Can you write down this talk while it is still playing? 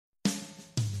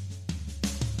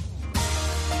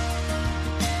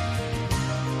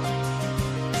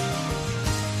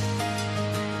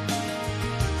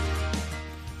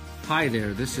Hi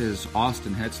there, this is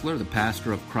Austin Hetsler, the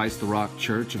pastor of Christ the Rock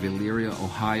Church of Elyria,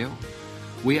 Ohio.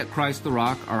 We at Christ the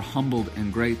Rock are humbled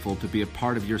and grateful to be a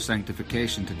part of your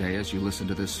sanctification today as you listen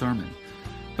to this sermon.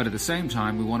 But at the same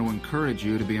time, we want to encourage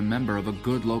you to be a member of a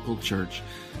good local church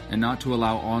and not to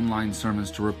allow online sermons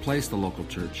to replace the local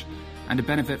church, and to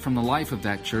benefit from the life of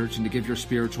that church and to give your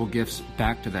spiritual gifts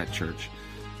back to that church.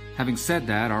 Having said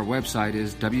that, our website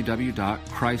is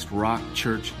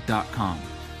www.christrockchurch.com.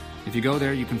 If you go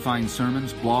there, you can find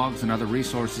sermons, blogs, and other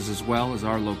resources as well as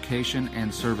our location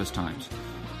and service times.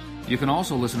 You can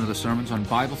also listen to the sermons on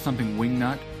Bible Thumping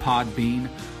Wingnut, Podbean,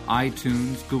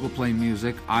 iTunes, Google Play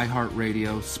Music,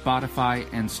 iHeartRadio, Spotify,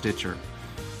 and Stitcher.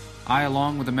 I,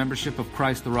 along with the membership of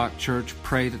Christ the Rock Church,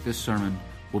 pray that this sermon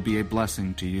will be a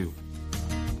blessing to you.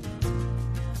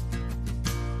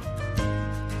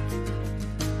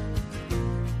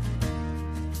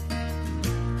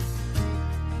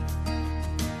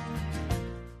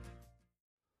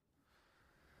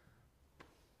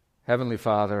 Heavenly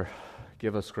Father,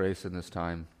 give us grace in this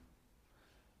time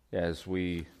as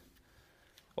we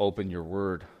open your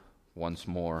word once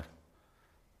more.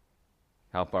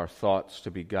 Help our thoughts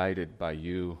to be guided by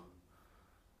you.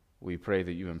 We pray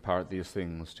that you impart these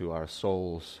things to our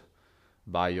souls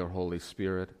by your Holy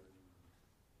Spirit.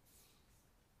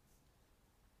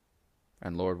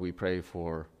 And Lord, we pray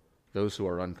for those who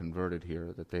are unconverted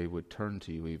here, that they would turn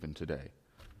to you even today.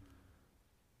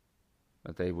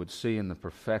 That they would see in the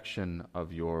perfection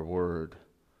of your word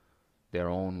their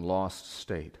own lost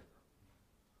state.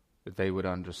 That they would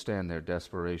understand their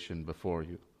desperation before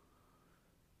you.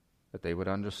 That they would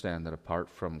understand that apart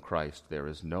from Christ there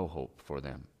is no hope for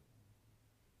them.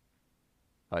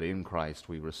 But in Christ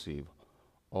we receive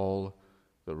all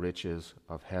the riches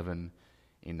of heaven,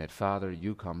 in that, Father,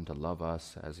 you come to love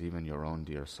us as even your own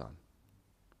dear Son.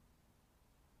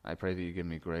 I pray that you give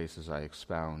me grace as I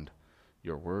expound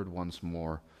your word once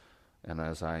more, and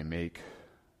as I make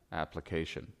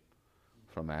application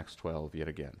from Acts 12 yet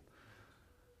again.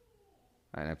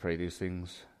 And I pray these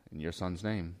things in your Son's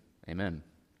name. Amen.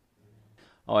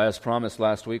 Oh, as promised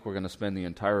last week, we're going to spend the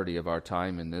entirety of our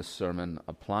time in this sermon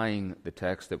applying the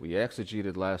text that we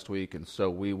exegeted last week, and so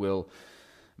we will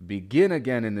begin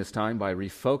again in this time by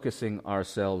refocusing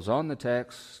ourselves on the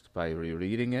text, by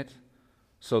rereading it.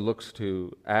 So look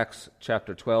to Acts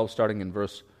chapter 12, starting in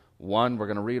verse 1. We're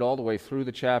going to read all the way through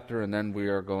the chapter, and then we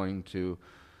are going to,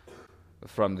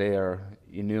 from there,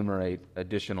 enumerate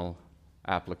additional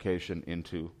application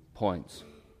into points.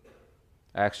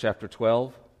 Acts chapter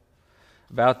 12.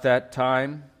 About that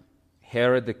time,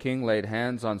 Herod the king laid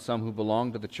hands on some who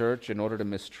belonged to the church in order to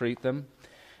mistreat them,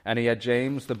 and he had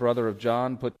James, the brother of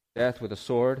John, put to death with a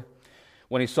sword.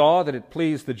 When he saw that it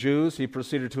pleased the Jews, he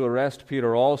proceeded to arrest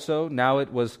Peter also. Now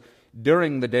it was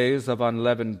during the days of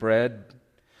unleavened bread.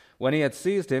 When he had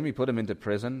seized him, he put him into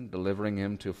prison, delivering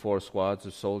him to 4 squads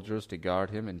of soldiers to guard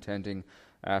him, intending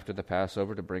after the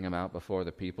Passover to bring him out before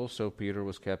the people. So Peter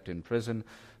was kept in prison,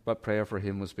 but prayer for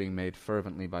him was being made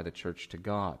fervently by the church to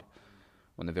God.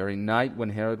 On the very night when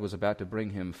Herod was about to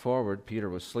bring him forward, Peter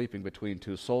was sleeping between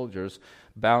 2 soldiers,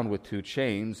 bound with 2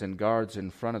 chains, and guards in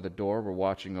front of the door were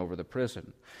watching over the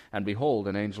prison. And behold,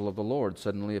 an angel of the Lord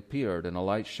suddenly appeared, and a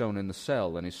light shone in the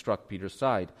cell, and he struck Peter's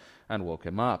side and woke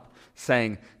him up,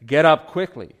 saying, "Get up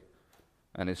quickly."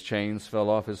 And his chains fell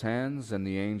off his hands, and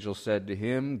the angel said to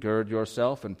him, "Gird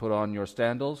yourself and put on your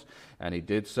sandals." And he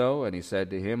did so, and he said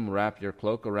to him, "Wrap your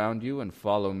cloak around you and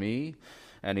follow me."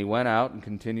 And he went out and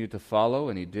continued to follow,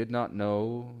 and he did not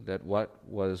know that what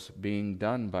was being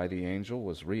done by the angel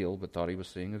was real, but thought he was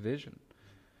seeing a vision.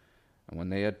 And when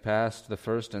they had passed the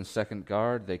first and second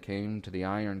guard, they came to the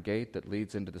iron gate that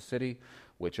leads into the city,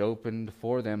 which opened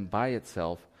for them by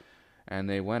itself. And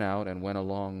they went out and went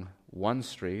along one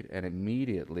street, and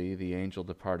immediately the angel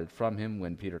departed from him.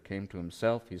 When Peter came to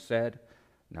himself, he said,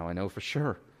 "Now I know for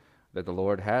sure that the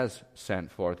Lord has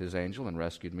sent forth his angel and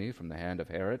rescued me from the hand of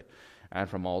Herod and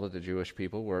from all that the Jewish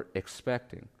people were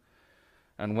expecting."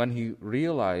 And when he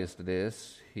realized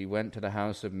this, he went to the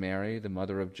house of Mary, the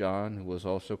mother of John, who was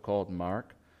also called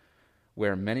Mark,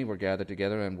 where many were gathered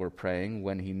together and were praying.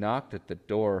 When he knocked at the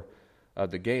door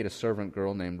of the gate, a servant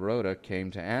girl named Rhoda came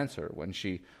to answer. When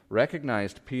she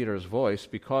recognized Peter's voice,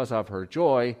 because of her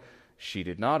joy, she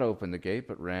did not open the gate,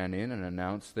 but ran in and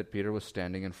announced that Peter was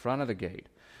standing in front of the gate.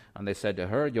 And they said to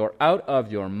her, "You're out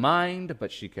of your mind."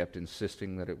 But she kept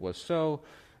insisting that it was so,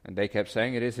 and they kept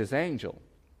saying, "It is his angel."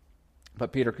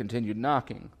 But Peter continued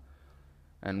knocking.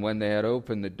 And when they had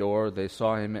opened the door, they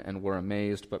saw him and were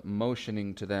amazed, but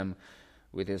motioning to them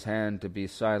with his hand to be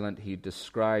silent, he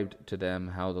described to them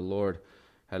how the Lord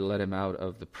had led him out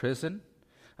of the prison.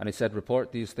 And he said,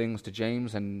 "Report these things to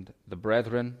James and the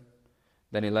brethren."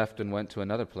 Then he left and went to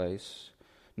another place.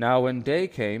 Now when day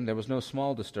came, there was no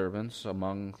small disturbance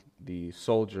among the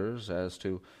soldiers as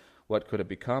to what could have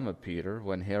become of Peter.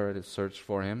 When Herod had searched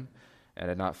for him and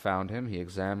had not found him, he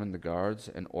examined the guards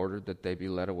and ordered that they be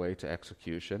led away to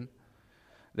execution.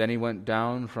 Then he went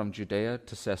down from Judea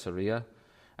to Caesarea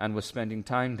and was spending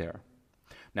time there.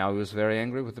 Now he was very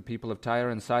angry with the people of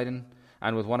Tyre and Sidon,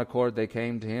 and with one accord they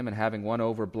came to him, and having won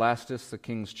over Blastus, the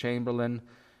king's chamberlain,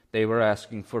 they were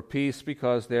asking for peace,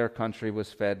 because their country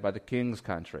was fed by the king's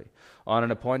country. On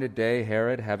an appointed day,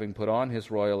 Herod, having put on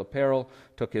his royal apparel,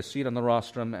 took his seat on the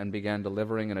rostrum and began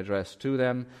delivering an address to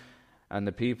them. And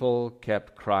the people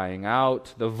kept crying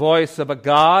out, "The voice of a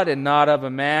God and not of a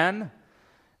man."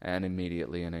 And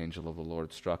immediately an angel of the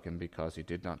Lord struck him, because he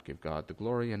did not give God the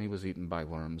glory, and he was eaten by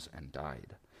worms and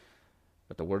died.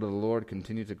 But the word of the Lord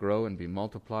continued to grow and be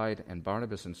multiplied, and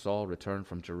Barnabas and Saul returned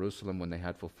from Jerusalem when they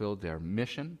had fulfilled their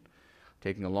mission,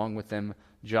 taking along with them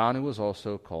John, who was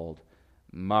also called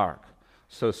Mark.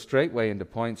 So straightway into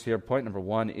points here. Point number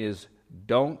 1 is,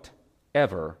 don't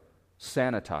ever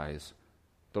sanitize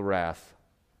the wrath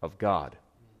of God.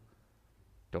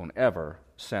 Don't ever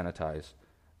sanitize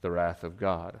the wrath of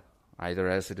God, either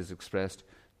as it is expressed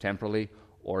temporally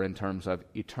or in terms of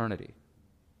eternity.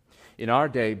 In our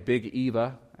day, Big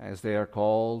Eva, as they are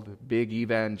called, big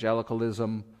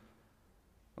evangelicalism,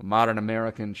 modern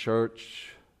American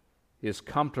church, is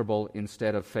comfortable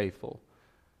instead of faithful.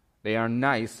 They are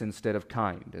nice instead of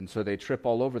kind, and so they trip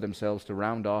all over themselves to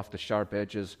round off the sharp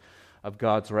edges of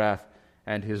God's wrath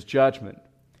and His judgment.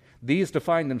 These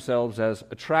define themselves as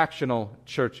attractional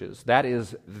churches. That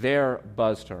is their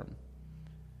buzz term.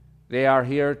 They are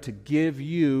here to give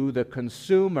you, the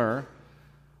consumer,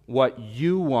 what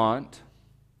you want,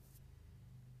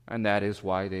 and that is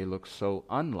why they look so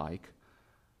unlike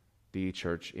the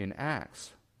church in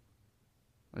Acts.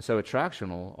 And so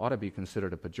attractional ought to be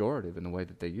considered a pejorative in the way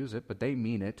that they use it, but they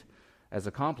mean it as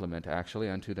a compliment, actually,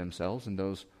 unto themselves and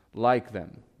those like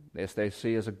them. This they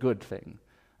see as a good thing,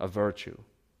 a virtue.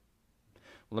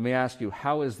 Let me ask you,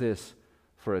 how is this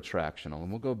for attractional? And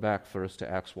we'll go back first to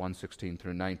Acts 1:16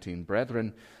 through 19.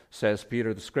 "Brethren," says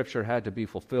Peter, "the scripture had to be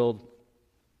fulfilled,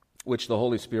 which the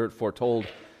Holy Spirit foretold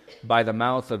by the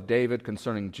mouth of David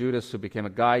concerning Judas, who became a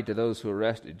guide to those who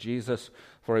arrested Jesus.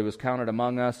 For he was counted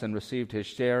among us and received his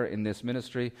share in this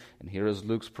ministry." And here is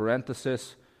Luke's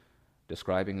parenthesis,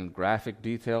 describing in graphic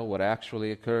detail what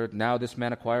actually occurred. "Now this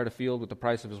man acquired a field with the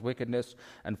price of his wickedness,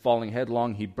 and falling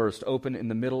headlong, he burst open in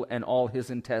the middle, and all his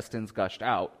intestines gushed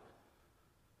out.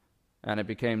 And it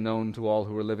became known to all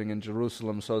who were living in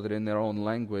Jerusalem, so that in their own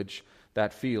language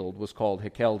that field was called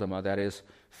Hekeldama," that is,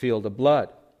 field of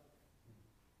blood.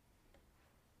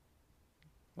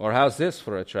 Or how's this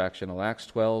for attractional? Acts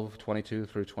 12:22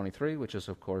 through 23, which is,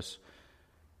 of course,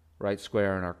 right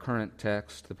square in our current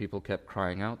text. "The people kept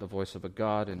crying out, 'The voice of a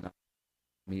God,' and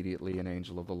immediately an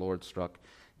angel of the Lord struck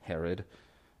Herod,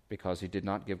 because he did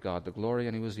not give God the glory,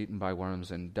 and he was eaten by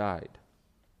worms and died."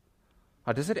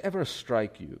 Now, does it ever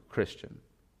strike you, Christian,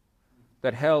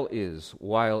 that hell is,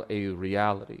 while a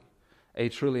reality, a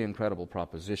truly incredible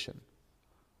proposition?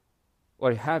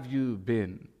 Or have you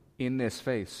been in this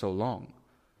faith so long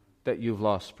that you've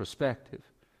lost perspective?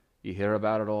 You hear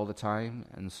about it all the time,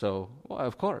 and so, well,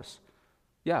 of course,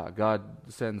 yeah,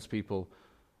 God sends people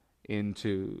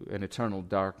into an eternal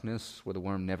darkness where the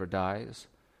worm never dies.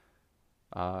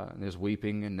 And there's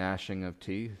weeping and gnashing of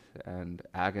teeth, and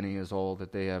agony is all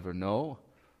that they ever know.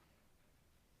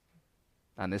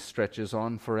 And this stretches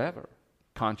on forever.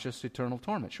 Conscious eternal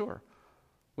torment, sure.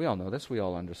 We all know this, we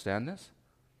all understand this.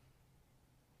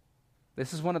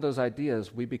 This is one of those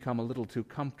ideas we become a little too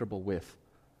comfortable with,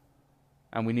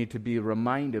 and we need to be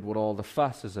reminded what all the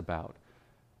fuss is about.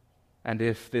 And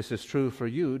if this is true for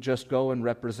you, just go and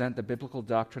represent the biblical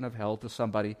doctrine of hell to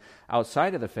somebody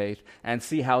outside of the faith and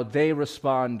see how they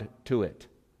respond to it.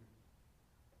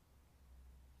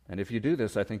 And if you do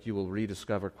this, I think you will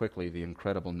rediscover quickly the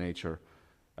incredible nature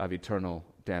of eternal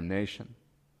damnation.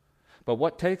 But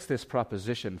what takes this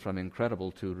proposition from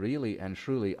incredible to really and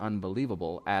truly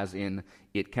unbelievable, as in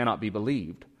it cannot be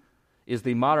believed, is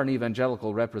the modern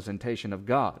evangelical representation of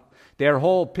God. Their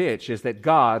whole pitch is that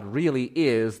God really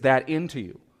is that into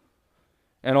you.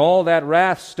 And all that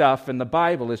wrath stuff in the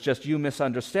Bible is just you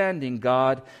misunderstanding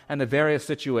God and the various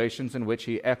situations in which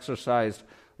He exercised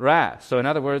wrath. So in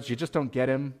other words, you just don't get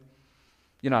Him.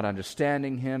 You're not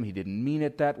understanding Him. He didn't mean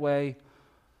it that way.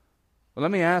 Well,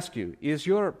 let me ask you, is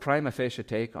your prima facie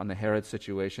take on the Herod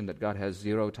situation that God has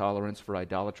zero tolerance for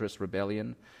idolatrous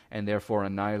rebellion and therefore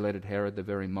annihilated Herod the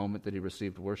very moment that he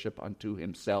received worship unto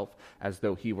himself as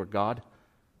though he were God?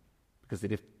 Because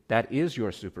if that is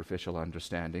your superficial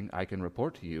understanding, I can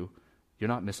report to you, you're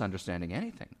not misunderstanding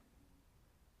anything.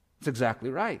 It's exactly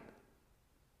right.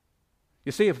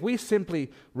 You see, if we simply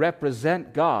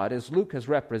represent God as Luke has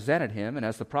represented him and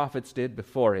as the prophets did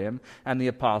before him and the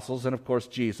apostles and, of course,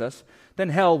 Jesus, then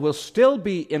hell will still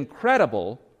be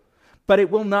incredible, but it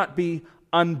will not be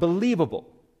unbelievable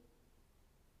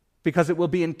because it will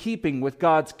be in keeping with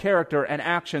God's character and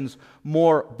actions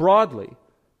more broadly.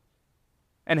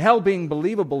 And hell being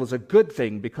believable is a good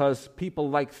thing because people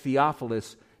like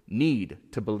Theophilus need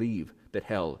to believe that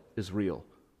hell is real.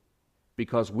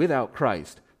 Because without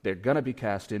Christ, they're going to be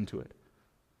cast into it.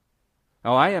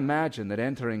 Now, I imagine that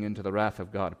entering into the wrath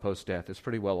of God post-death is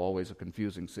pretty well always a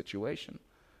confusing situation.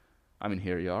 I mean,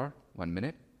 here you are, 1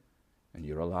 minute, and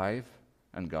you're alive,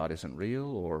 and God isn't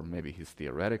real, or maybe he's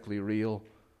theoretically real.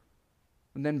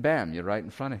 And then, bam, you're right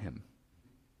in front of him.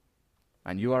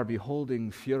 And you are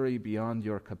beholding fury beyond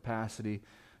your capacity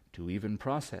to even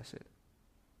process it.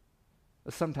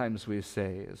 Sometimes we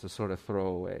say, as a sort of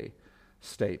throwaway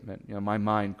statement, my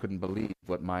mind couldn't believe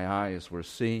what my eyes were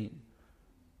seeing.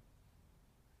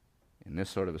 In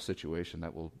this sort of a situation,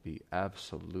 that will be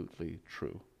absolutely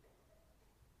true.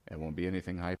 There won't be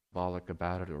anything hyperbolic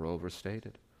about it or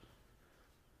overstated.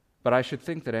 But I should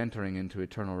think that entering into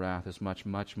eternal wrath is much,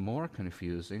 much more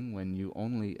confusing when you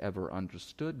only ever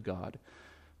understood God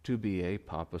to be a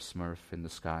Papa Smurf in the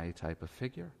sky type of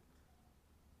figure.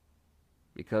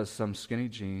 Because some skinny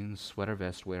jeans, sweater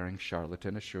vest wearing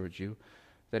charlatan assured you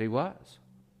that he was.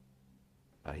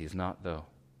 But he's not, though.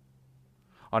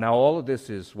 Oh, now all of this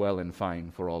is well and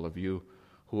fine for all of you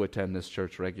who attend this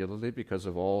church regularly because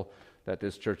of all that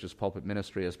this church's pulpit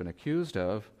ministry has been accused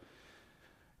of.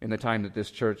 In the time that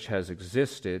this church has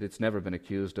existed, it's never been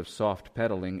accused of soft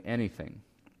peddling anything.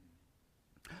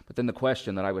 But then the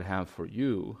question that I would have for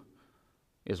you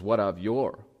is, what of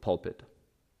your pulpit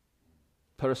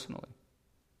personally?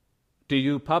 Do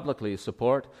you publicly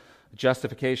support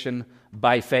justification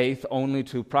by faith only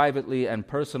to privately and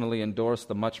personally endorse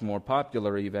the much more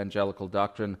popular evangelical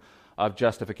doctrine of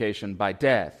justification by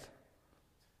death?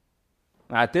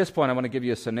 Now, at this point, I want to give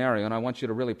you a scenario, and I want you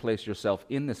to really place yourself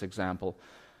in this example.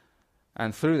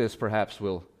 And through this, perhaps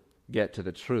we'll get to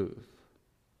the truth.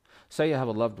 Say you have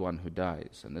a loved one who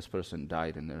dies, and this person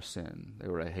died in their sin. They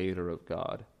were a hater of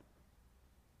God.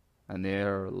 And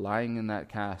they're lying in that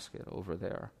casket over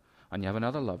there. And you have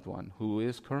another loved one who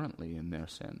is currently in their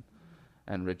sin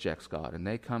and rejects God. And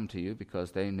they come to you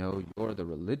because they know you're the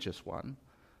religious one.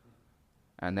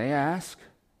 And they ask,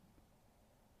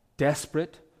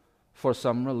 desperate for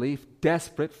some relief,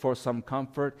 desperate for some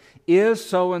comfort, is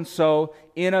so-and-so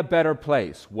in a better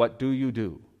place? What do you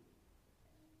do?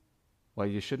 Well,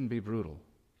 you shouldn't be brutal.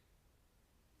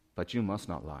 But you must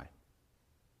not lie.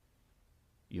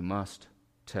 You must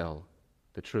tell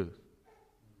the truth.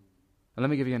 And let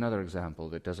me give you another example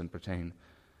that doesn't pertain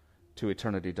to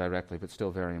eternity directly, but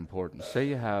still very important. Say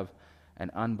you have an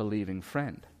unbelieving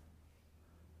friend,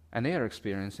 and they are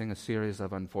experiencing a series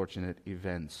of unfortunate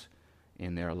events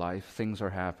in their life. Things are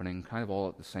happening kind of all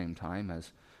at the same time,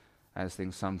 as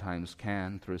things sometimes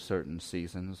can through certain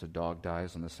seasons. A dog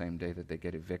dies on the same day that they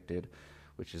get evicted,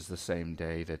 which is the same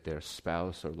day that their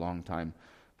spouse or longtime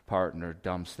partner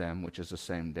dumps them, which is the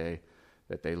same day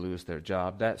that they lose their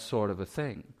job, that sort of a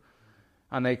thing.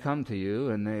 And they come to you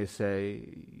and they say,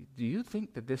 do you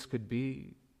think that this could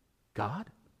be God?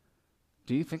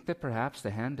 Do you think that perhaps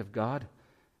the hand of God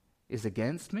is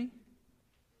against me?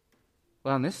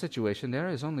 Well, in this situation, there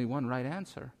is only one right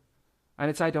answer, and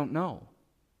it's I don't know.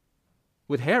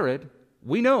 With Herod,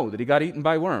 we know that he got eaten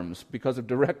by worms because of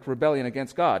direct rebellion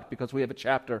against God, because we have a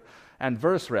chapter and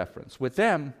verse reference. With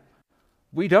them,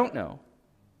 we don't know.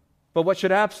 But what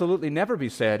should absolutely never be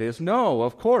said is, no,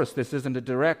 of course, this isn't a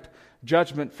direct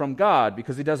judgment from God,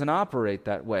 because he doesn't operate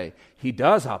that way. He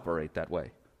does operate that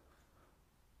way.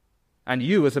 And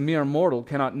you, as a mere mortal,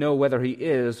 cannot know whether he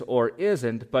is or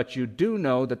isn't, but you do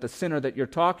know that the sinner that you're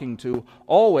talking to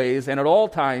always and at all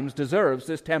times deserves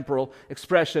this temporal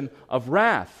expression of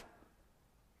wrath.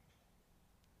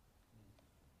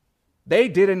 They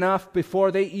did enough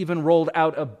before they even rolled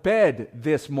out of bed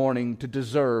this morning to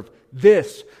deserve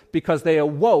this, because they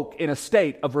awoke in a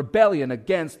state of rebellion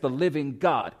against the living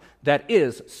God. That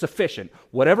is sufficient.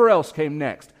 Whatever else came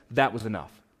next, that was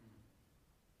enough.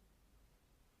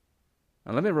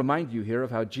 Now let me remind you here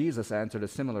of how Jesus answered a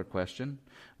similar question.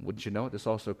 Wouldn't you know it? This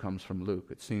also comes from Luke.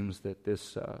 It seems that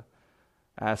this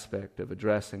aspect of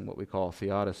addressing what we call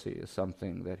theodicy is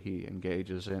something that he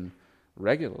engages in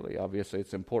regularly. Obviously,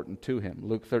 it's important to him.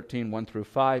 Luke 13, 1 through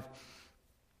 5.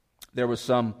 There was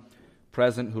some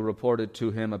present who reported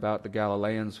to him about the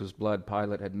Galileans whose blood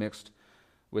Pilate had mixed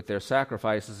with their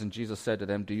sacrifices, and Jesus said to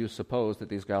them, "Do you suppose that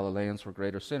these Galileans were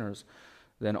greater sinners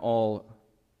than all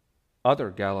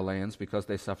other Galileans because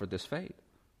they suffered this fate?"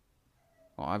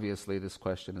 Well, obviously, this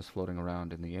question is floating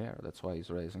around in the air. That's why he's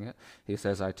raising it. He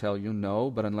says, "I tell you,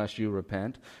 no, but unless you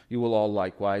repent, you will all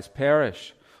likewise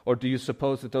perish. Or do you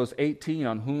suppose that those 18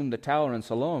 on whom the tower in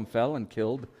Siloam fell and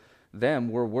killed them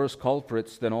were worse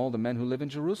culprits than all the men who live in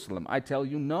Jerusalem? I tell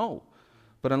you, no.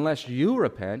 But unless you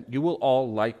repent, you will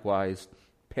all likewise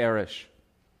perish."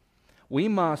 We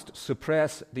must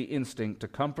suppress the instinct to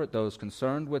comfort those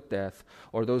concerned with death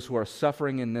or those who are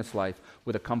suffering in this life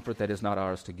with a comfort that is not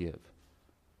ours to give.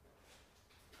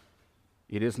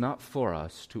 It is not for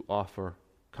us to offer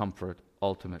comfort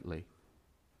ultimately,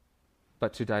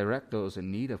 but to direct those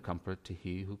in need of comfort to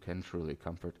He who can truly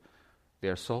comfort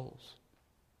their souls.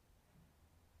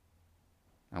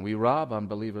 And we rob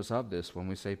unbelievers of this when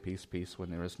we say peace, peace, when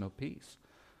there is no peace.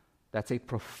 That's a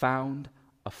profound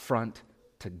affront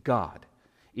to God.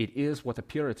 It is what the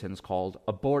Puritans called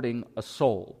aborting a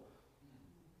soul.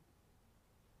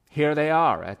 Here they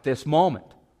are at this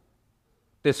moment,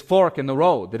 this fork in the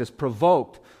road that is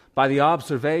provoked by the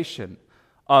observation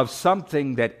of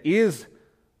something that is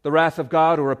the wrath of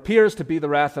God or appears to be the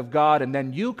wrath of God, and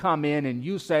then you come in and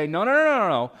you say,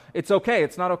 no, it's okay,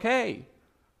 it's not okay.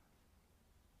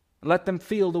 Let them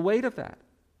feel the weight of that.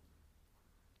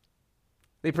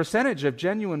 The percentage of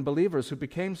genuine believers who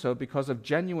became so because of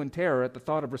genuine terror at the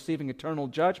thought of receiving eternal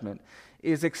judgment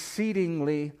is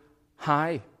exceedingly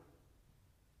high.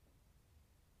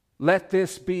 Let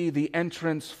this be the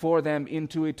entrance for them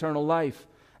into eternal life.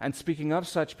 And speaking of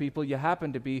such people, you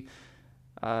happen to be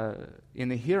in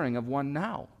the hearing of one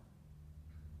now.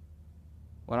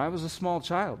 When I was a small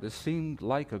child, this seemed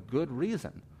like a good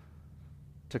reason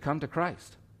to come to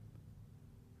Christ.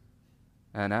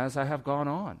 And as I have gone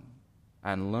on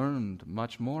and learned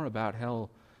much more about hell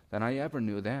than I ever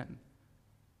knew then,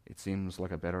 it seems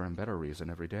like a better and better reason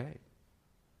every day.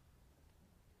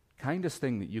 Kindest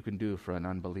thing that you can do for an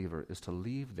unbeliever is to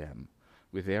leave them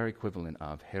with their equivalent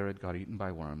of Herod got eaten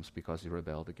by worms because he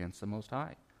rebelled against the Most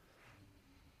High.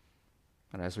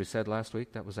 And as we said last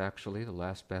week, that was actually the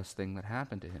last best thing that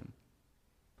happened to him.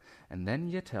 And then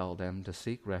you tell them to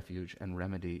seek refuge and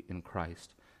remedy in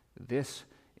Christ. This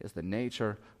is the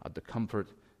nature of the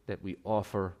comfort that we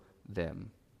offer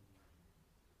them.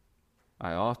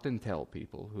 I often tell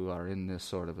people who are in this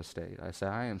sort of a state, I say,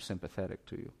 I am sympathetic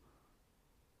to you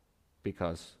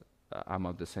because I'm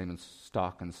of the same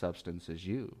stock and substance as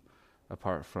you,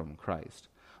 apart from Christ.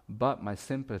 But my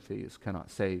sympathies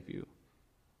cannot save you.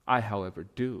 I, however,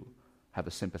 do have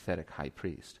a sympathetic high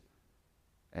priest,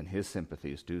 and his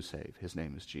sympathies do save. His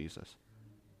name is Jesus.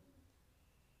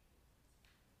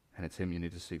 And it's him you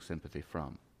need to seek sympathy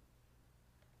from.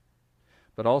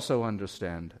 But also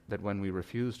understand that when we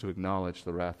refuse to acknowledge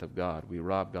the wrath of God, we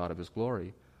rob God of his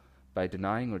glory by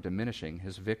denying or diminishing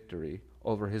his victory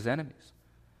over his enemies.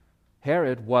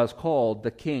 Herod was called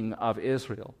the king of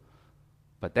Israel,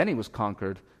 but then he was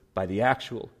conquered by the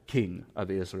actual king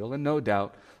of Israel, and no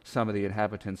doubt some of the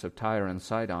inhabitants of Tyre and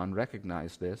Sidon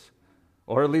recognized this,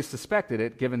 or at least suspected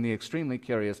it, given the extremely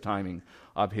curious timing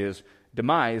of his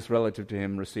demise relative to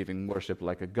him receiving worship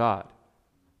like a god.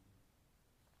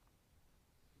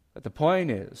 But the point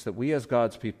is that we as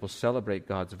God's people celebrate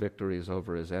God's victories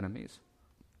over his enemies.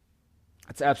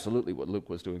 That's absolutely what Luke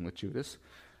was doing with Judas,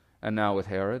 and now with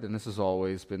Herod, and this has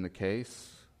always been the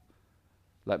case.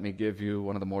 Let me give you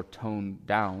one of the more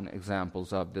toned-down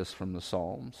examples of this from the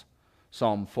Psalms.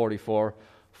 Psalm 44,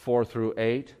 4 through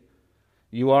 8.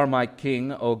 You are my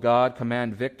king, O God,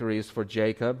 command victories for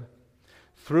Jacob.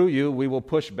 Through you we will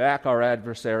push back our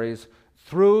adversaries.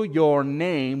 Through your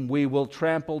name we will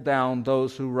trample down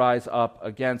those who rise up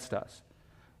against us.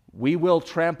 We will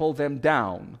trample them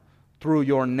down through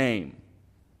your name.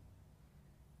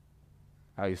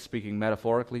 Are you speaking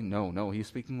metaphorically? No, he's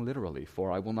speaking literally.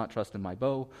 For I will not trust in my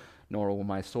bow, nor will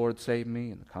my sword save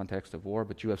me in the context of war,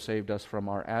 but you have saved us from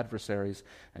our adversaries,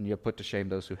 and you have put to shame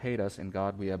those who hate us. In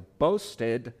God we have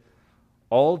boasted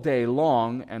all day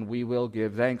long, and we will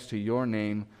give thanks to your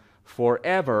name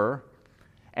forever.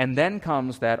 And then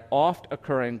comes that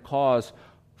oft-occurring call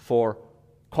for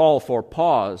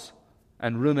pause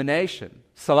and rumination.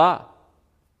 Salah.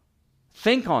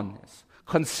 Think on this.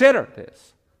 Consider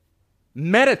this.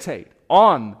 Meditate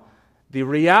on the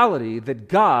reality that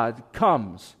God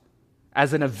comes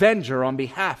as an avenger on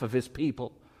behalf of his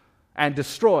people and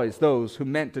destroys those who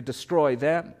meant to destroy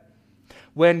them.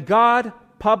 When God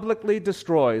publicly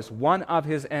destroys one of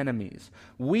his enemies,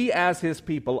 we as his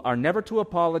people are never to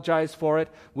apologize for it.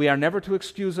 We are never to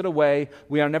excuse it away.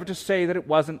 We are never to say that it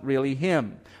wasn't really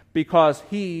him, because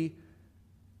he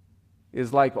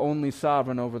is like only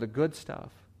sovereign over the good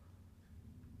stuff.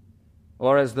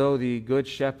 Or as though the good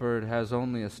shepherd has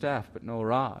only a staff but no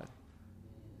rod.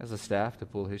 He has a staff to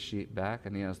pull his sheep back,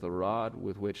 and he has the rod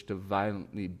with which to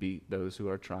violently beat those who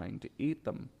are trying to eat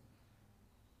them.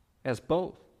 He has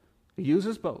both. He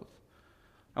uses both.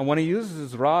 And when he uses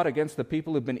his rod against the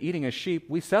people who've been eating his sheep,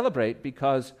 we celebrate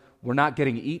because we're not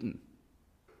getting eaten.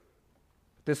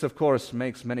 This, of course,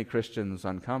 makes many Christians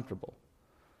uncomfortable.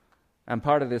 And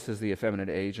part of this is the effeminate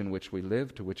age in which we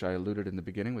live, to which I alluded in the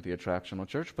beginning with the attractional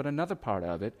church. But another part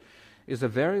of it is a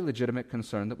very legitimate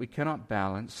concern that we cannot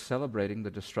balance celebrating the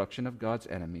destruction of God's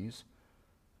enemies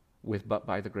with, but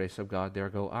by the grace of God, there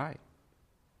go I.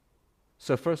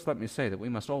 So first let me say that we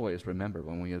must always remember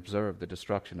when we observe the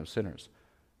destruction of sinners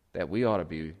that we ought to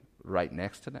be right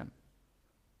next to them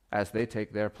as they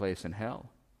take their place in hell.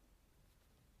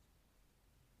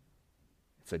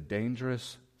 It's a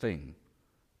dangerous thing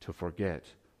to forget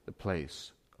the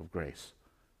place of grace.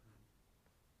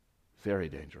 Very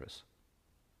dangerous.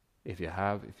 If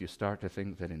you start to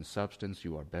think that in substance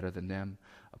you are better than them,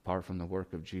 apart from the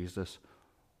work of Jesus,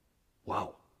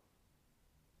 wow.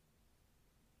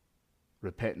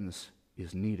 Repentance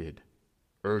is needed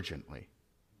urgently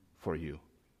for you.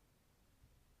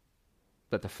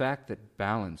 But the fact that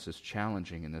balance is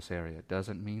challenging in this area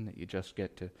doesn't mean that you just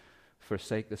get to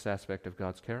forsake this aspect of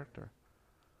God's character.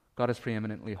 God is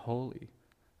preeminently holy,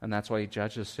 and that's why he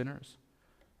judges sinners.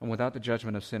 And without the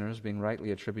judgment of sinners being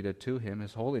rightly attributed to him,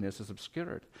 his holiness is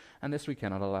obscured. And this we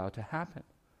cannot allow to happen.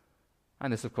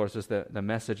 And this, of course, is the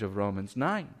message of Romans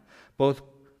 9. Both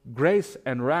grace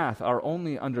and wrath are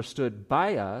only understood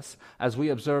by us as we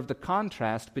observe the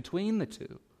contrast between the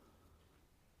two.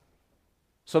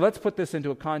 So let's put this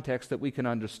into a context that we can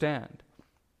understand.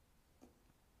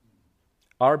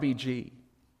 RBG,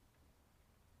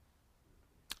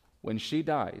 when she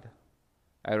died,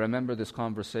 I remember this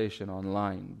conversation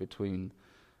online between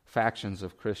factions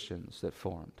of Christians that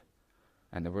formed.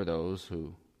 And there were those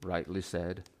who rightly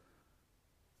said,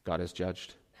 God has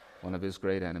judged one of his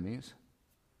great enemies,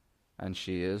 and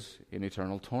she is in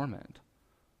eternal torment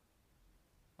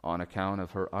on account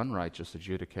of her unrighteous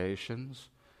adjudications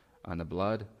and the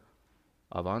blood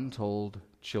of untold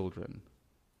children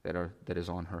that is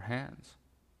on her hands.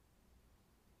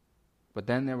 But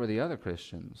then there were the other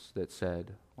Christians that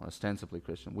said, or ostensibly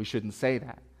Christian, we shouldn't say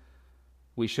that.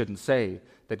 We shouldn't say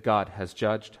that God has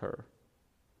judged her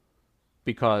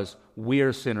because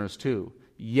we're sinners too.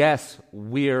 Yes,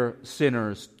 we're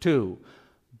sinners too,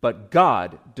 but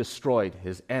God destroyed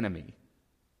his enemy,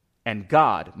 and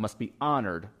God must be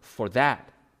honored for that.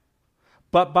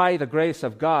 But by the grace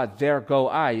of God, there go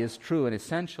I is true and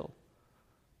essential.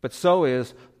 But so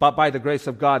is, but by the grace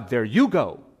of God, there you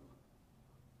go.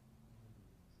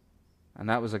 And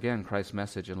that was again Christ's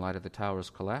message in light of the tower's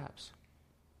collapse.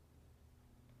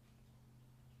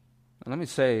 And let me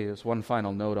say as one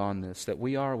final note on this, that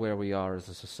we are where we are as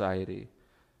a society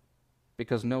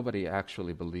because nobody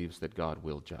actually believes that God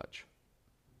will judge.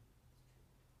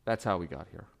 That's how we got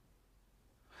here.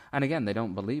 And again, they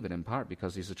don't believe it in part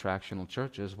because these attractional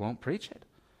churches won't preach it.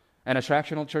 And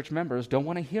attractional church members don't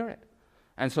want to hear it.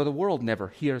 And so the world never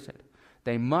hears it.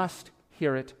 They must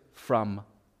hear it from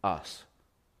us.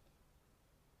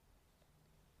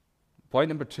 Point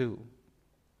number 2.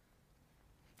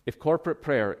 If corporate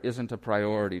prayer isn't a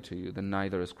priority to you, then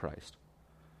neither is Christ.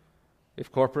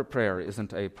 If corporate prayer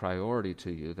isn't a priority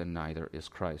to you, then neither is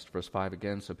Christ. Verse 5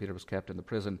 again, so Peter was kept in the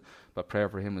prison, but prayer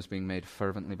for him was being made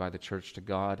fervently by the church to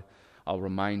God. I'll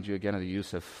remind you again of the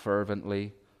use of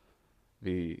fervently.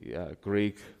 The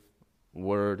Greek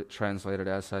word translated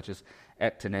as such is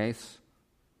ektenes.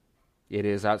 It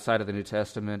is, outside of the New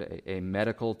Testament, a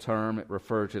medical term. It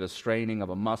referred to the straining of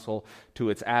a muscle to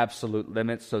its absolute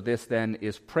limits. So this then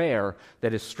is prayer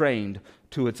that is strained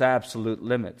to its absolute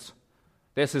limits.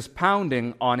 This is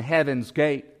pounding on heaven's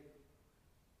gate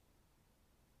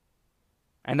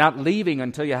and not leaving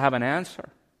until you have an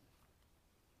answer.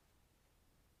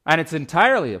 And it's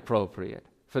entirely appropriate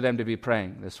for them to be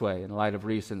praying this way in light of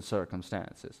recent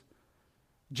circumstances.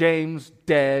 James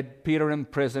dead, Peter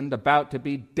imprisoned, about to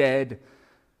be dead.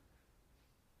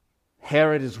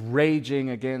 Herod is raging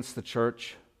against the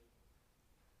church.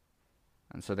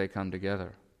 And so they come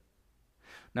together.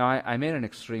 Now, I made an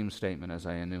extreme statement as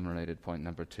I enumerated point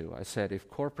number 2. I said, if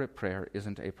corporate prayer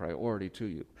isn't a priority to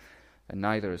you, then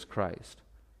neither is Christ.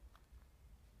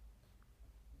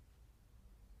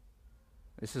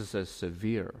 This is a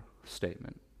severe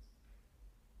statement.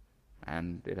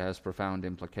 And it has profound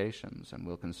implications, and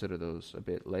we'll consider those a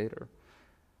bit later.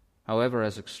 However,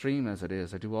 as extreme as it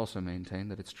is, I do also maintain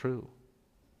that it's true.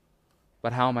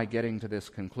 But how am I getting to this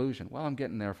conclusion? Well, I'm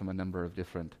getting there from a number of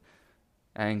different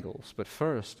angles. But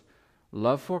first,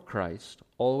 love for Christ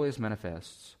always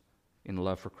manifests in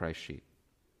love for Christ's sheep.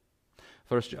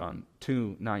 1 John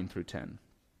 2, 9 through 10.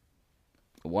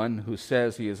 The one who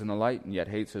says he is in the light and yet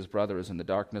hates his brother is in the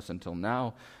darkness until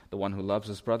now. The one who loves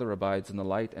his brother abides in the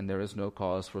light, and there is no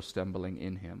cause for stumbling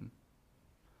in him.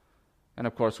 And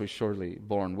of course, we surely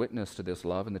borne witness to this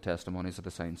love in the testimonies of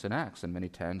the saints in Acts in many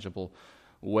tangible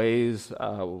ways,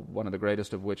 one of the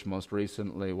greatest of which most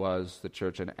recently was the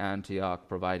church in Antioch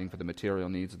providing for the material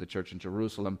needs of the church in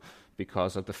Jerusalem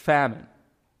because of the famine.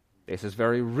 This is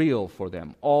very real for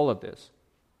them, all of this.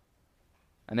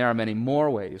 And there are many more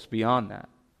ways beyond that.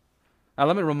 Now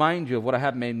let me remind you of what I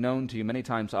have made known to you many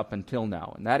times up until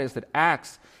now, and that is that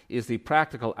Acts is the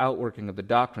practical outworking of the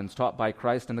doctrines taught by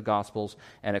Christ in the Gospels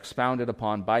and expounded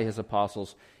upon by his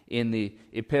apostles in the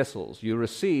epistles. You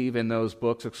receive in those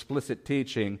books explicit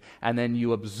teaching, and then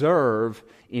you observe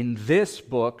in this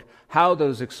book how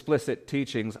those explicit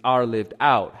teachings are lived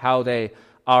out, how they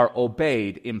are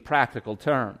obeyed in practical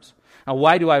terms. Now,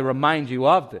 why do I remind you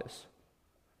of this?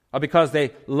 Because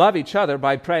they love each other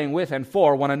by praying with and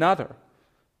for one another.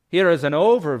 Here is an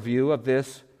overview of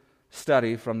this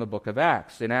study from the book of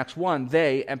Acts. In Acts 1,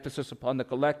 they, emphasis upon the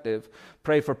collective,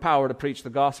 pray for power to preach the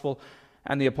gospel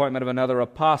and the appointment of another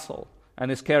apostle. And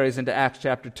this carries into Acts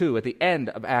chapter 2. At the end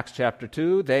of Acts chapter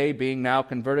 2, they, being now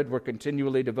converted, were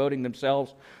continually devoting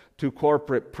themselves to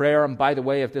corporate prayer. And by the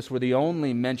way, if this were the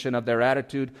only mention of their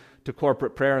attitude to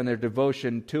corporate prayer and their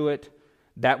devotion to it,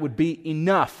 that would be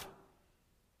enough,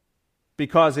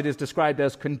 because it is described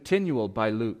as continual by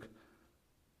Luke.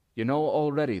 You know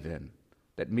already then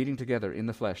that meeting together in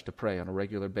the flesh to pray on a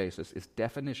regular basis is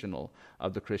definitional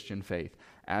of the Christian faith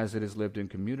as it is lived in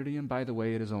community, and by the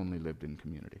way, it is only lived in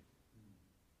community.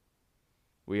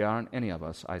 We aren't any of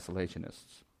us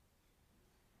isolationists.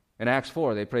 In Acts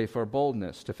 4, they pray for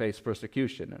boldness to face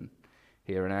persecution, and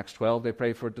here in Acts 12, they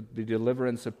pray for the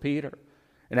deliverance of Peter.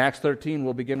 In Acts 13,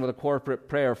 we'll begin with a corporate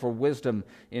prayer for wisdom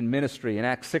in ministry. In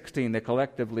Acts 16, they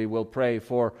collectively will pray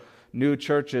for new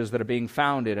churches that are being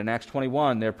founded. In Acts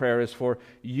 21, their prayer is for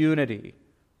unity.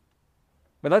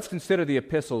 But let's consider the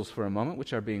epistles for a moment,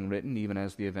 which are being written even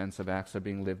as the events of Acts are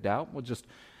being lived out. We'll just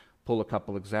pull a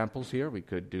couple examples here. We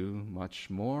could do much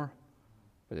more,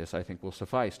 but this I think will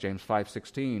suffice. James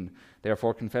 5:16,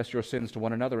 therefore confess your sins to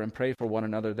one another and pray for one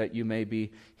another that you may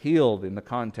be healed, in the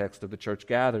context of the church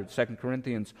gathered. 2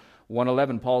 Corinthians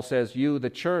 1:11, Paul says, you, the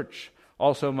church,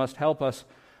 also must help us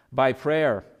by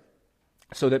prayer,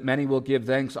 so that many will give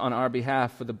thanks on our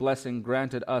behalf for the blessing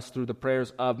granted us through the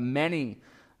prayers of many,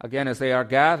 again, as they are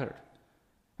gathered.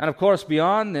 And of course,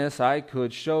 beyond this, I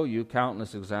could show you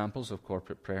countless examples of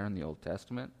corporate prayer in the Old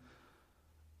Testament.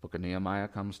 The book of Nehemiah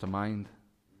comes to mind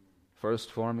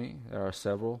first for me. There are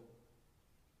several,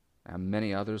 and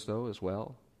many others, though, as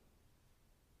well.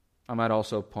 I might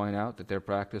also point out that their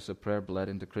practice of prayer bled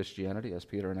into Christianity, as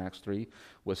Peter in Acts 3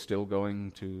 was still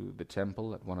going to the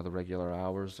temple at one of the regular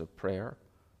hours of prayer.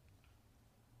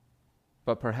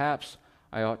 But perhaps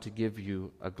I ought to give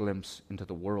you a glimpse into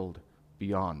the world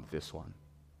beyond this one.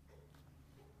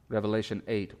 Revelation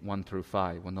 8, 1 through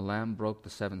 5. When the Lamb broke the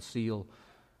seventh seal,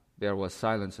 there was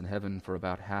silence in heaven for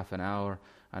about half an hour,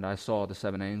 and I saw the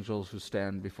seven angels who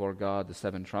stand before God. The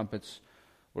seven trumpets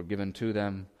were given to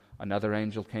them. Another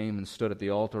angel came and stood at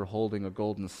the altar holding a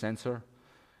golden censer,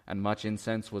 and much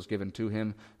incense was given to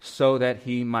him, so that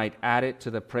he might add it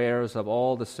to the prayers of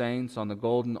all the saints on the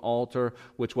golden altar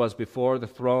which was before the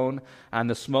throne. And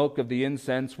the smoke of the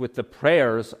incense with the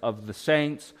prayers of the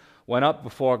saints went up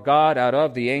before God out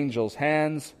of the angel's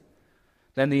hands.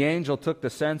 Then the angel took the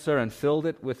censer and filled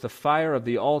it with the fire of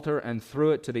the altar and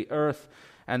threw it to the earth,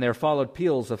 and there followed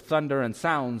peals of thunder and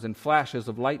sounds and flashes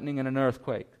of lightning and an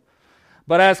earthquake.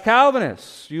 But as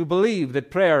Calvinists, you believe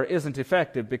that prayer isn't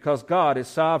effective because God is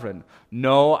sovereign.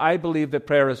 No, I believe that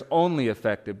prayer is only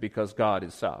effective because God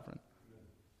is sovereign.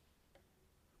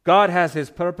 God has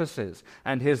His purposes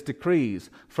and His decrees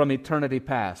from eternity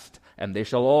past, and they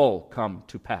shall all come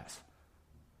to pass.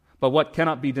 But what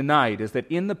cannot be denied is that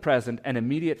in the present and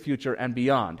immediate future and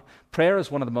beyond, prayer is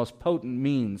one of the most potent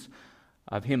means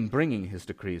of Him bringing His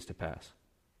decrees to pass.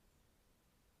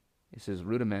 This is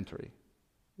rudimentary.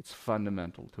 It's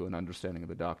fundamental to an understanding of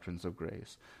the doctrines of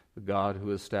grace. The God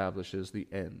who establishes the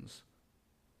ends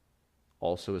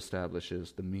also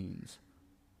establishes the means.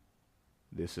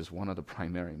 This is one of the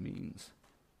primary means.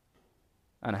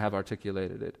 And I have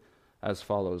articulated it as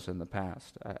follows in the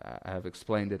past. I have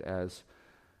explained it as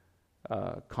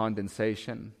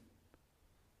condensation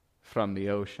from the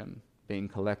ocean being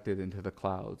collected into the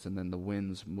clouds, and then the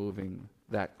winds moving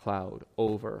that cloud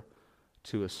over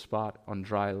to a spot on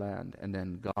dry land and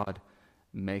then God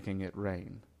making it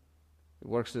rain. It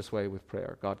works this way with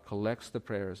prayer. God collects the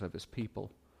prayers of his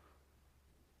people,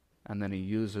 and then he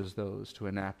uses those to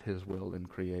enact his will in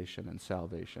creation and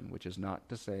salvation, which is not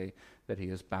to say that he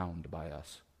is bound by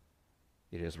us.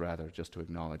 It is rather just to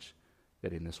acknowledge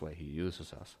that in this way he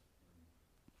uses us.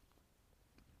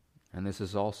 And this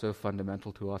is also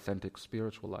fundamental to authentic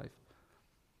spiritual life.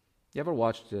 You ever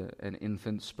watched an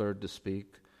infant spurred to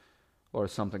speak, or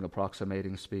something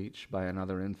approximating speech by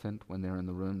another infant when they're in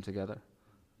the room together?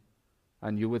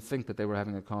 And you would think that they were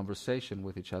having a conversation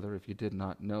with each other if you did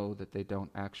not know that they don't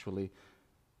actually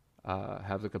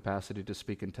have the capacity to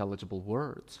speak intelligible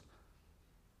words.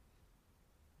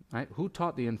 Right? Who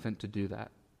taught the infant to do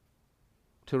that?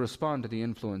 To respond to the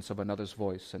influence of another's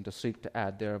voice and to seek to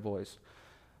add their voice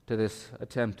to this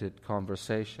attempted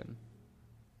conversation?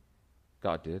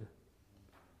 God did.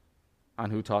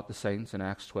 And who taught the saints in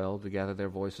Acts 12 to gather their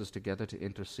voices together to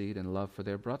intercede in love for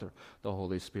their brother? The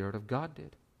Holy Spirit of God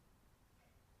did.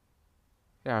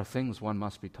 There are things one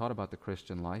must be taught about the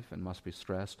Christian life and must be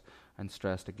stressed and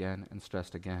stressed again and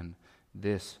stressed again.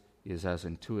 This is as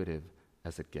intuitive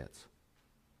as it gets.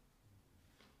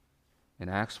 In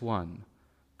Acts 1,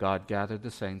 God gathered the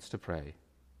saints to pray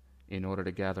in order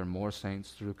to gather more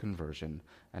saints through conversion,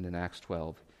 and in Acts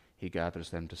 12, he gathers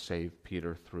them to save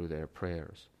Peter through their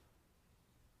prayers.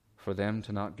 For them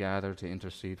to not gather to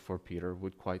intercede for Peter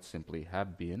would quite simply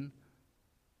have been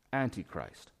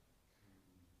Antichrist.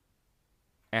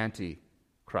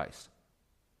 Antichrist.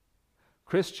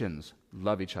 Christians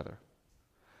love each other,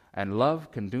 and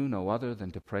love can do no other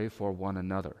than to pray for one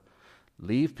another.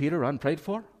 Leave Peter unprayed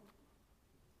for?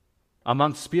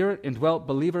 Among Spirit-indwelt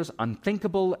believers,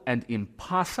 unthinkable and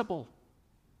impossible.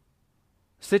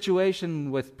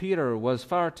 Situation with Peter was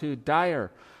far too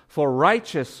dire for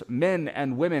righteous men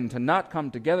and women to not come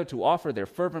together to offer their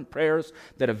fervent prayers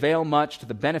that avail much to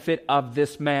the benefit of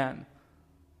this man.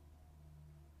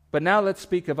 But now let's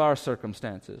speak of our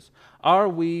circumstances. Are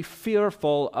we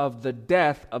fearful of the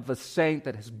death of a saint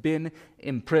that has been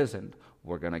imprisoned?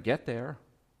 We're going to get there,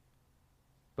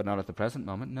 but not at the present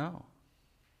moment, no.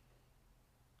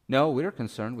 No, we're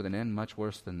concerned with an end much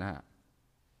worse than that.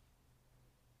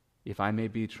 If I may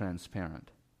be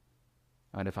transparent,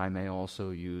 and if I may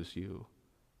also use you,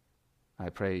 I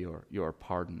pray your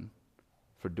pardon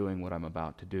for doing what I'm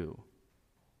about to do.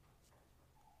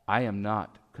 I am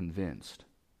not convinced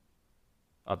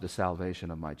of the salvation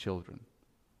of my children.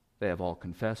 They have all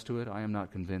confessed to it. I am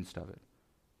not convinced of it.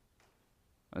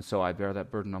 And so I bear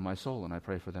that burden on my soul, and I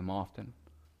pray for them often.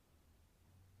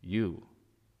 You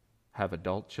have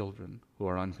adult children who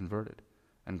are unconverted,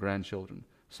 and grandchildren.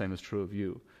 Same is true of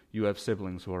you. You have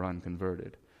siblings who are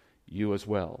unconverted. You as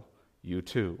well. You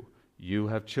too. You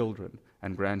have children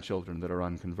and grandchildren that are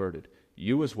unconverted.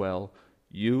 You as well.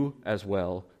 You as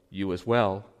well. You as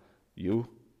well. You.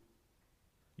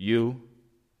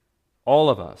 All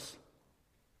of us.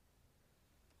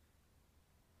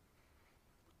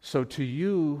 So to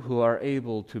you who are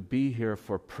able to be here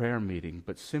for prayer meeting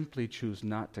but simply choose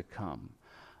not to come,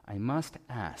 I must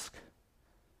ask,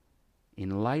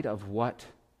 in light of what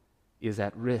is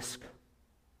at risk,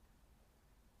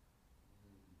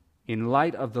 in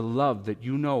light of the love that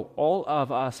you know all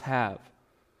of us have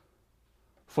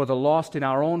for the lost in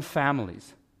our own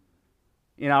families,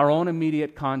 in our own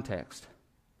immediate context,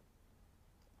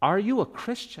 are you a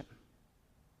Christian?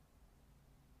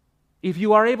 If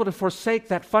you are able to forsake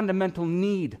that fundamental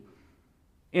need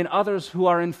in others who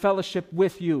are in fellowship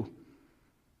with you,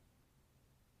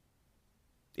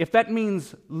 if that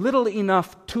means little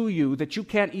enough to you that you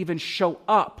can't even show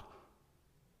up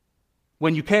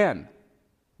when you can,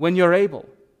 when you're able,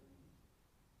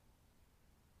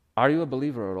 are you a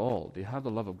believer at all? Do you have the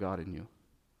love of God in you?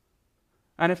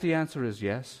 And if the answer is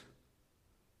yes,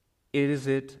 is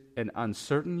it an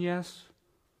uncertain yes,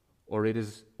 or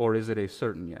is it a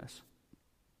certain yes?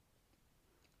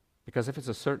 Because if it's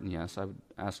a certain yes, I would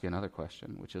ask you another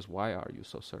question, which is, why are you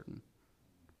so certain?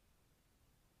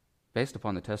 Based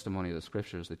upon the testimony of the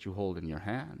Scriptures that you hold in your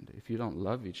hand, if you don't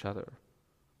love each other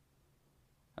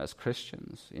as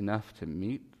Christians enough to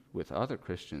meet with other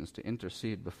Christians to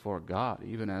intercede before God,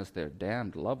 even as their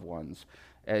damned loved ones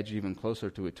edge even closer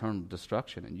to eternal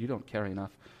destruction, and you don't care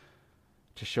enough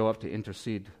to show up to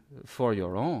intercede for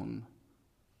your own,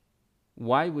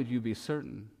 why would you be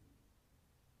certain?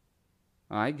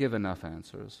 I give enough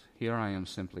answers. Here I am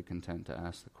simply content to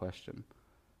ask the question.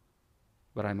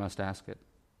 But I must ask it.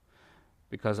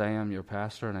 Because I am your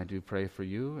pastor and I do pray for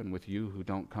you, and with you who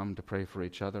don't come to pray for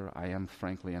each other, I am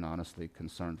frankly and honestly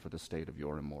concerned for the state of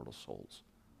your immortal souls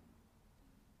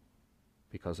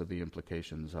because of the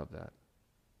implications of that.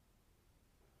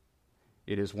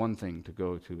 It is one thing to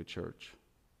go to a church,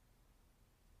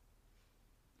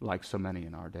 like so many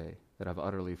in our day, that have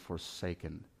utterly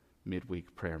forsaken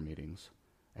midweek prayer meetings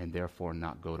and therefore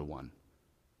not go to one.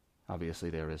 Obviously,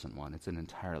 there isn't one. It's an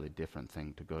entirely different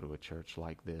thing to go to a church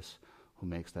like this, who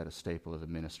makes that a staple of the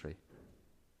ministry,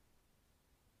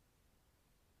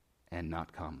 and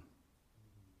not come.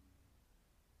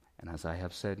 And as I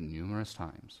have said numerous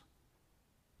times,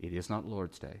 it is not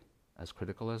Lord's Day. As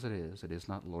critical as it is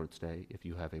not Lord's Day. If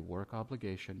you have a work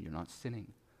obligation, you're not sinning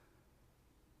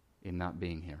in not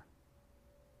being here.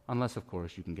 Unless, of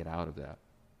course, you can get out of that.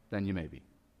 Then you may be.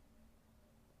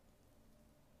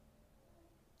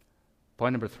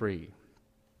 Point number 3.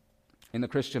 In the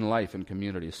Christian life and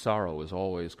community, sorrow is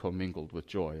always commingled with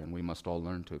joy, and we must all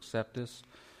learn to accept this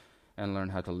and learn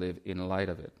how to live in light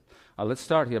of it. Let's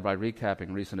start here by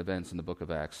recapping recent events in the book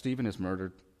of Acts. Stephen is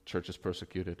murdered, church is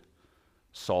persecuted.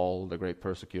 Saul, the great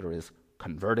persecutor, is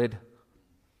converted.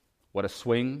 What a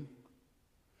swing.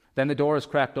 Then the door is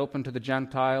cracked open to the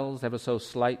Gentiles, ever so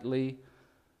slightly,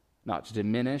 not to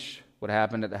diminish what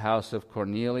happened at the house of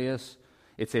Cornelius.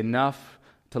 It's enough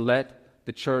to let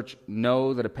the church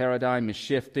know that a paradigm is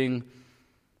shifting,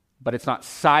 but it's not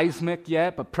seismic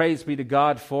yet, but praise be to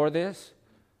God for this.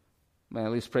 Well,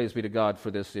 at least praise be to God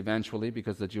for this eventually,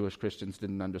 because the Jewish Christians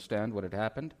didn't understand what had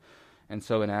happened. And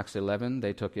so in Acts 11,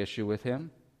 they took issue with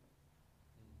him.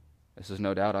 This is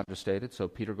no doubt understated. So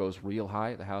Peter goes real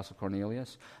high at the house of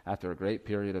Cornelius after a great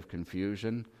period of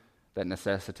confusion that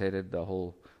necessitated the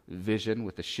whole vision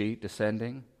with the sheet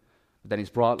descending. Then he's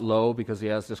brought low because he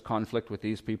has this conflict with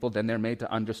these people. Then they're made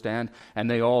to understand, and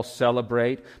they all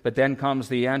celebrate. But then comes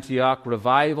the Antioch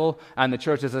revival, and the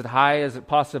church is as high as it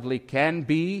possibly can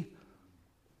be.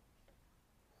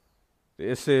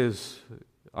 This is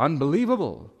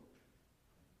unbelievable.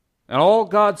 And all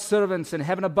God's servants in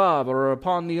heaven above or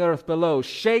upon the earth below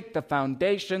shake the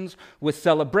foundations with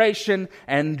celebration,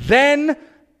 and then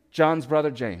John's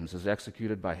brother James is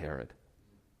executed by Herod.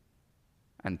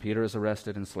 And Peter is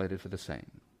arrested and slated for the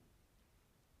same.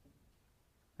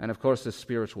 And of course, this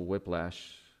spiritual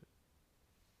whiplash,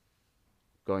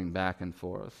 going back and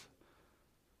forth,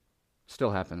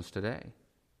 still happens today.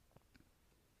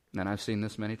 And I've seen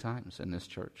this many times in this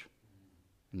church.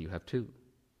 And you have too.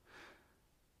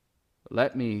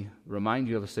 Let me remind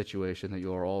you of a situation that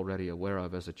you are already aware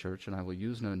of as a church, and I will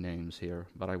use no names here,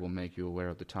 but I will make you aware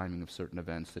of the timing of certain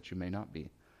events that you may not be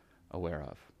aware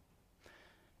of.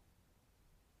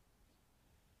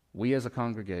 We as a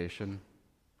congregation,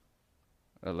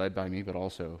 led by me, but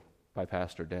also by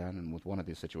Pastor Dan, and with one of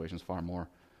these situations far more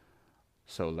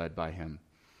so led by him,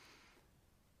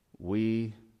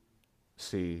 we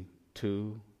see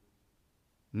 2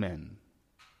 men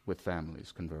with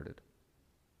families converted.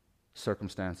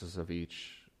 Circumstances of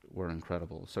each were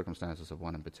incredible. Circumstances of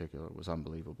one in particular was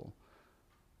unbelievable.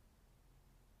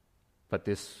 But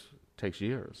this takes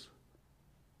years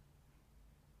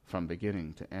from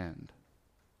beginning to end.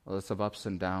 Well, it's of ups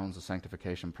and downs. The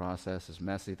sanctification process is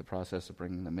messy. The process of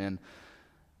bringing them in.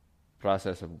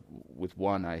 With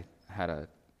one, I had a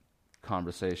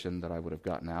conversation that I would have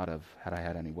gotten out of had I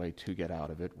had any way to get out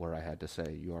of it, where I had to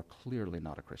say, you are clearly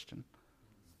not a Christian.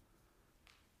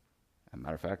 As a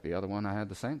matter of fact, the other one, I had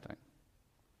the same thing.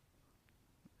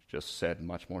 Just said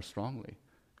much more strongly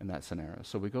in that scenario.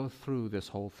 So we go through this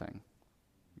whole thing,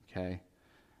 okay?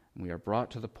 And we are brought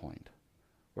to the point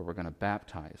where we're going to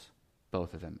baptize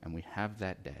both of them, and we have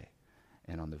that day.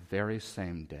 And on the very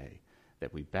same day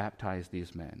that we baptize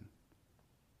these men,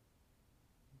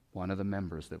 one of the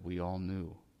members that we all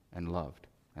knew and loved,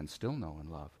 and still know and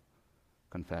love,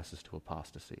 confesses to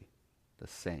apostasy the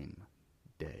same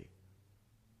day.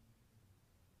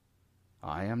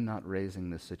 I am not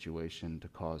raising this situation to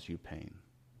cause you pain.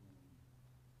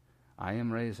 I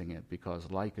am raising it because,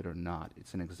 like it or not,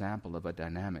 it's an example of a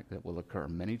dynamic that will occur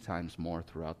many times more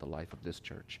throughout the life of this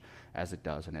church, as it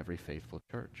does in every faithful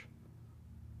church.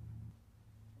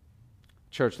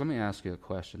 Church, let me ask you a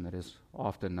question that is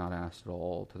often not asked at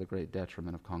all, to the great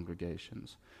detriment of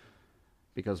congregations,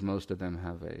 because most of them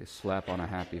have a slap on a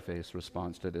happy face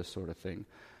response to this sort of thing.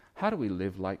 How do we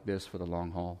live like this for the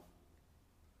long haul?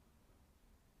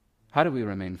 How do we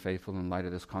remain faithful in light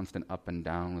of this constant up and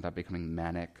down without becoming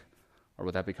manic or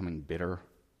without becoming bitter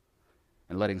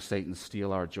and letting Satan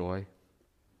steal our joy?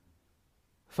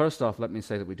 First off, let me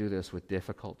say that we do this with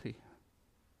difficulty,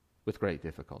 with great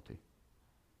difficulty.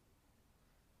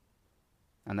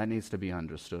 And that needs to be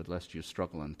understood, lest you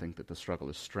struggle and think that the struggle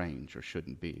is strange or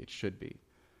shouldn't be. It should be.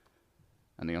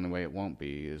 And the only way it won't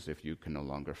be is if you can no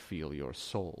longer feel your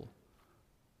soul.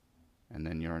 And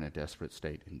then you're in a desperate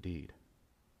state indeed.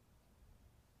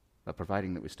 But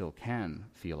providing that we still can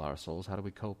feel our souls, how do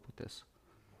we cope with this?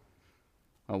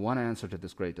 Well, one answer to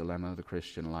this great dilemma of the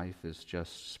Christian life is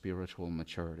just spiritual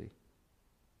maturity.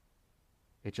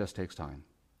 It just takes time.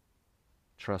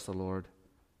 Trust the Lord.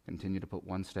 Continue to put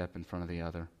one step in front of the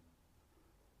other.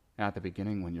 At the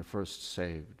beginning, when you're first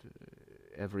saved,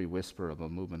 every whisper of a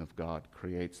movement of God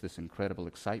creates this incredible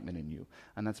excitement in you,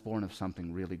 and that's born of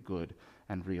something really good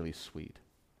and really sweet.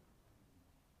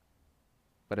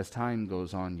 But as time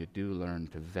goes on, you do learn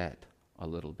to vet a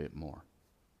little bit more.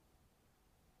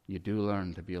 You do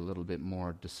learn to be a little bit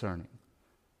more discerning.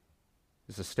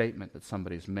 Is a statement that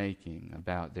somebody's making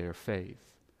about their faith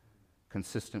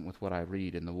consistent with what I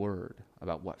read in the Word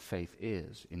about what faith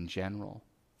is in general?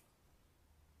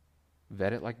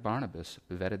 Vet it like Barnabas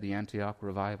vetted the Antioch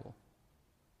revival.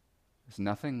 There's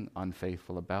nothing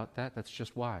unfaithful about that. That's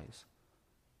just wise.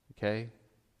 Okay?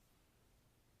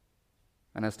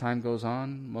 And as time goes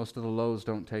on, most of the lows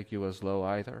don't take you as low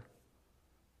either,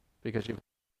 because you've had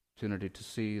the opportunity to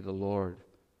see the Lord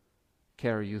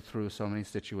carry you through so many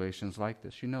situations like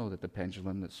this. You know that the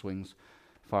pendulum that swings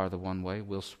farther one way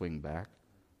will swing back.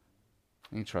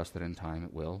 And you trust that in time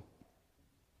it will.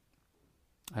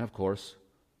 And of course,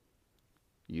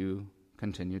 you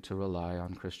continue to rely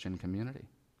on Christian community,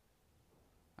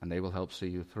 and they will help see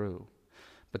you through.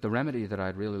 But the remedy that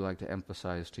I'd really like to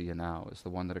emphasize to you now is the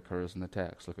one that occurs in the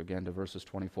text. Look again to verses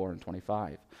 24 and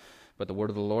 25. But the word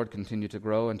of the Lord continued to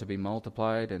grow and to be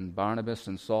multiplied, and Barnabas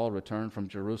and Saul returned from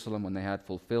Jerusalem when they had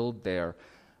fulfilled their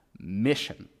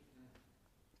mission,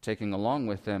 taking along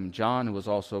with them John, who was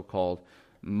also called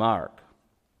Mark.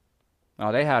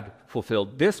 Now they had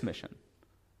fulfilled this mission,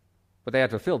 but they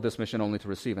had fulfilled this mission only to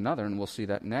receive another, and we'll see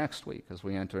that next week as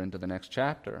we enter into the next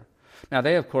chapter. Now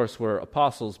they, of course, were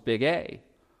apostles, big A,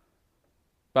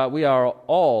 but we are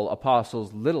all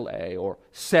apostles, little a, or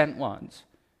sent ones,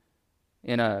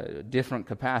 in a different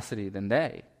capacity than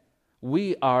they.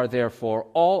 We are, therefore,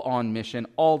 all on mission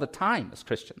all the time as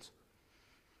Christians.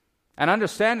 And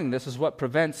understanding this is what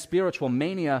prevents spiritual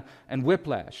mania and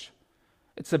whiplash.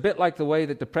 It's a bit like the way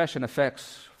that depression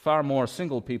affects far more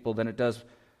single people than it does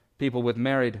people who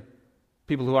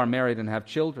are married and have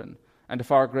children, and to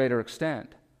far greater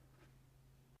extent.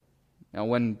 Now,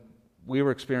 when we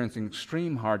were experiencing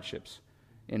extreme hardships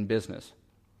in business,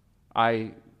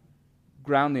 I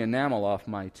ground the enamel off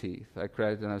my teeth.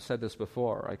 And I've said this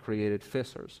before, I created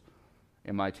fissures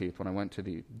in my teeth. When I went to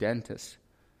the dentist,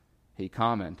 he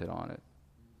commented on it.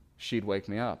 She'd wake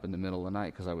me up in the middle of the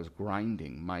night because I was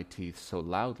grinding my teeth so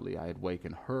loudly I had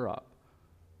waken her up.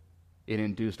 It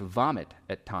induced vomit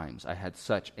at times. I had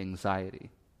such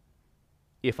anxiety.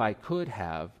 If I could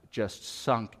have just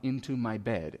sunk into my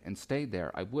bed and stayed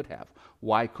there, I would have.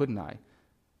 Why couldn't I?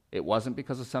 It wasn't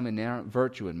because of some inherent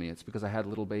virtue in me. It's because I had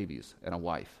little babies and a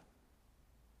wife.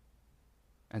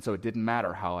 And so it didn't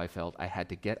matter how I felt. I had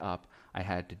to get up. I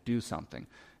had to do something.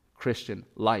 Christian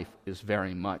life is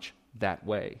very much that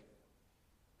way.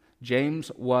 James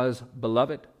was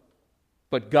beloved,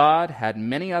 but God had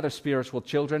many other spiritual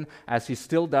children, as he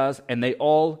still does, and they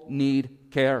all need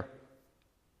care.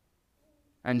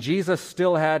 And Jesus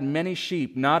still had many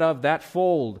sheep, not of that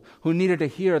fold, who needed to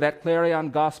hear that clarion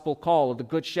gospel call of the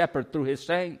Good Shepherd through his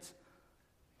saints.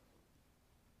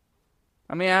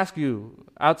 Let me ask you,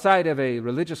 outside of a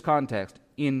religious context,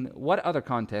 in what other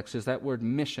context is that word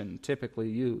mission typically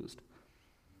used?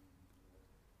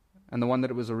 And the one that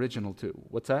it was original to.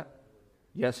 What's that?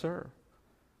 Yes, sir.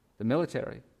 The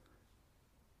military. In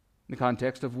the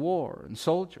context of war and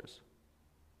soldiers.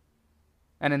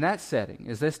 And in that setting,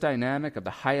 is this dynamic of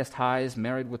the highest highs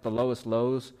married with the lowest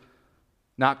lows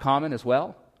not common as well?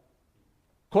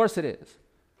 Of course it is.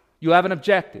 You have an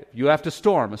objective. You have to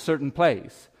storm a certain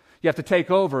place. You have to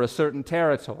take over a certain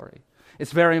territory.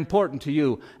 It's very important to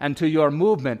you and to your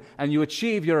movement, and you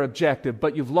achieve your objective,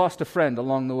 but you've lost a friend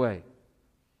along the way.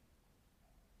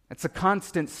 It's a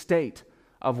constant state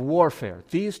of warfare.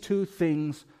 These two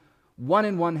things, one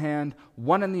in one hand,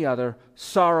 one in the other,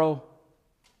 sorrow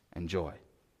and joy.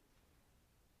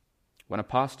 When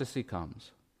apostasy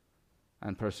comes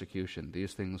and persecution,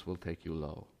 these things will take you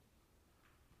low.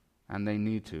 And they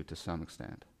need to some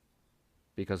extent.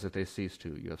 Because if they cease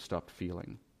to, you have stopped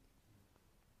feeling.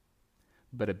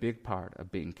 But a big part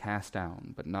of being cast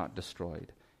down but not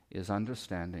destroyed is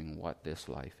understanding what this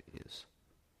life is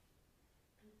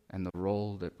and the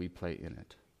role that we play in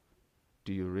it.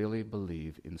 Do you really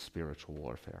believe in spiritual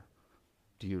warfare?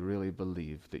 Do you really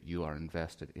believe that you are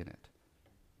invested in it?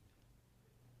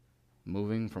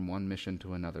 Moving from one mission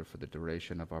to another for the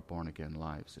duration of our born-again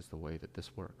lives is the way that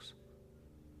this works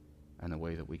and the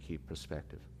way that we keep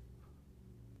perspective.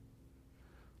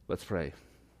 Let's pray.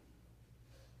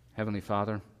 Heavenly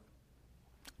Father,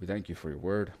 we thank you for your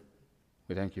word.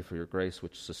 We thank you for your grace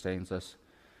which sustains us.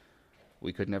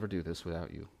 We could never do this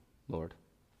without you, Lord.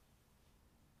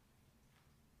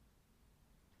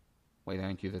 We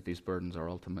thank you that these burdens are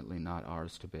ultimately not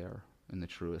ours to bear in the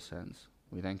truest sense.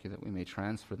 We thank you that we may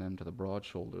transfer them to the broad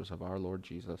shoulders of our Lord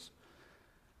Jesus,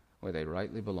 where they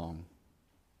rightly belong.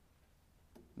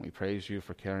 We praise you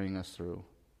for carrying us through,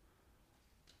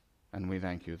 and we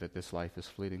thank you that this life is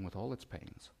fleeting with all its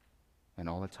pains and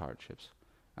all its hardships,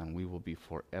 and we will be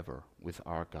forever with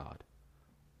our God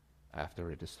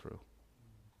after it is through.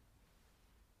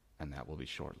 And that will be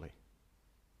shortly.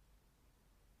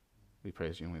 We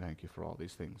praise you and we thank you for all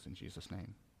these things in Jesus'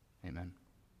 name. Amen.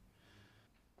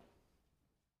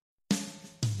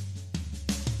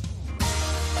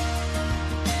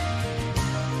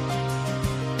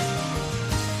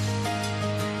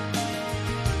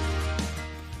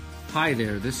 Hi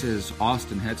there, this is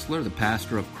Austin Hetsler, the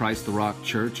pastor of Christ the Rock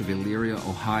Church of Elyria,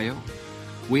 Ohio.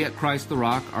 We at Christ the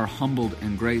Rock are humbled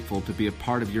and grateful to be a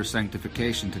part of your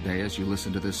sanctification today as you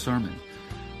listen to this sermon.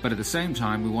 But at the same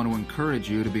time, we want to encourage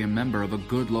you to be a member of a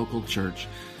good local church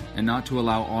and not to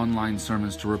allow online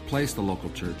sermons to replace the local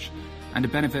church, and to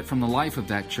benefit from the life of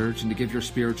that church and to give your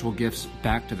spiritual gifts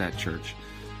back to that church.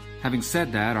 Having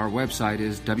said that, our website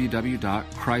is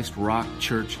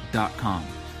www.christrockchurch.com.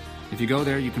 If you go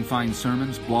there, you can find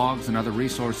sermons, blogs, and other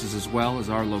resources, as well as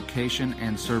our location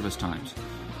and service times.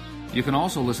 You can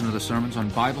also listen to the sermons on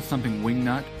Bible Thumping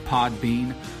Wingnut,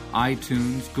 Podbean,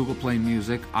 iTunes, Google Play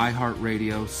Music,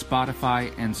 iHeartRadio,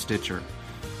 Spotify, and Stitcher.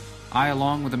 I,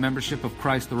 along with the membership of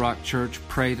Christ the Rock Church,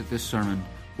 pray that this sermon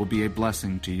will be a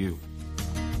blessing to you.